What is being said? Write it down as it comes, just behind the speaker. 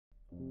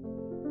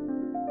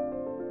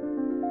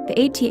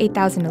The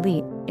AT8000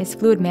 Elite is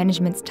Fluid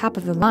Management's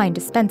top-of-the-line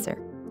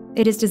dispenser.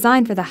 It is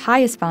designed for the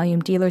highest volume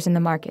dealers in the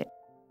market.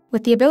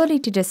 With the ability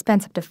to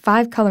dispense up to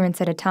 5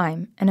 colorants at a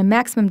time and a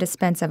maximum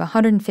dispense of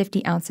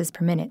 150 ounces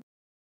per minute,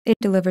 it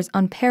delivers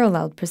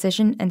unparalleled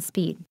precision and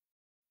speed.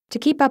 To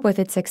keep up with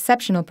its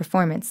exceptional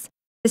performance,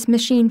 this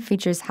machine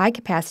features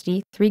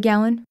high-capacity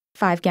 3-gallon,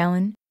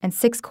 5-gallon, and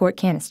 6-quart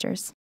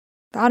canisters.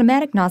 The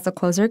automatic nozzle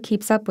closer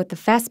keeps up with the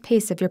fast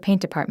pace of your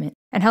paint department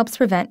and helps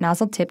prevent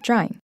nozzle tip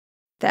drying.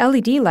 The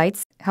LED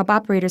lights help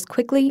operators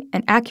quickly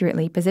and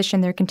accurately position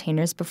their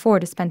containers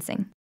before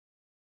dispensing.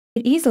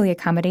 It easily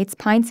accommodates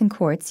pints and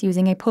quarts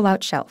using a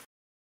pull-out shelf.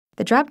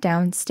 The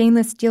drop-down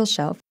stainless steel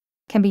shelf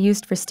can be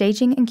used for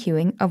staging and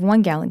queuing of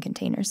 1-gallon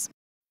containers.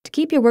 To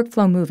keep your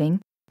workflow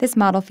moving, this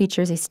model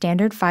features a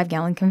standard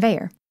 5-gallon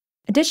conveyor.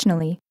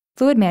 Additionally,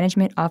 Fluid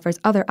Management offers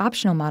other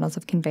optional models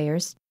of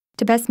conveyors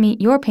to best meet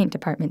your paint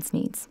department's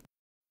needs.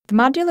 The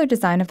modular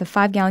design of the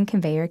 5-gallon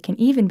conveyor can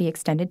even be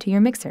extended to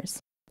your mixers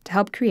to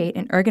help create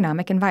an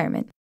ergonomic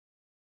environment.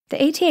 The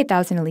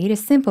AT8000 Elite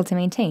is simple to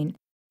maintain,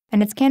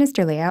 and its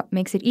canister layout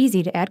makes it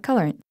easy to add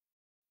colorant.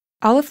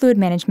 All of Fluid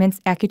Management's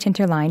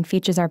Accutinter line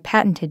features our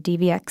patented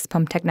DVX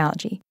pump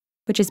technology,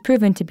 which is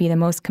proven to be the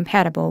most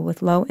compatible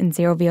with low and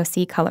zero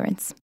VOC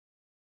colorants.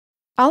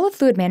 All of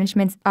Fluid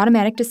Management's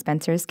automatic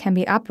dispensers can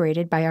be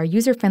operated by our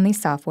user-friendly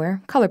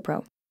software,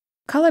 ColorPro.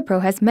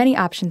 ColorPro has many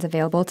options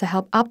available to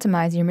help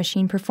optimize your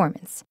machine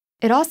performance.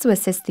 It also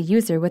assists the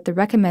user with the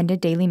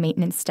recommended daily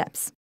maintenance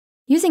steps.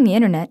 Using the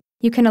internet,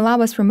 you can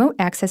allow us remote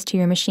access to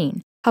your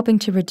machine, helping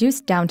to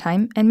reduce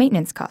downtime and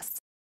maintenance costs.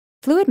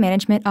 Fluid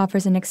Management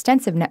offers an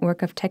extensive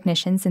network of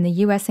technicians in the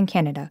US and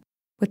Canada,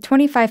 with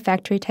 25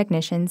 factory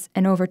technicians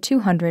and over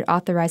 200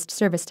 authorized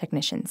service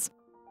technicians.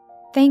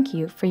 Thank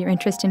you for your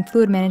interest in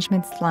Fluid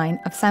Management's line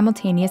of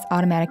simultaneous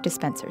automatic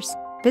dispensers.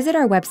 Visit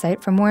our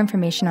website for more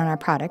information on our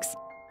products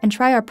and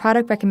try our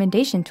product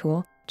recommendation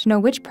tool to know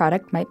which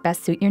product might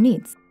best suit your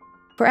needs.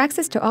 For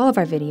access to all of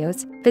our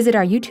videos, visit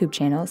our YouTube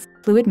channels,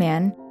 Fluid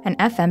Man and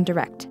FM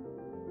Direct.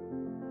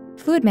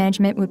 Fluid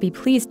Management would be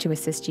pleased to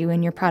assist you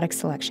in your product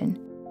selection.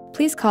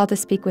 Please call to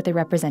speak with a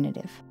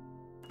representative.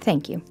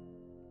 Thank you.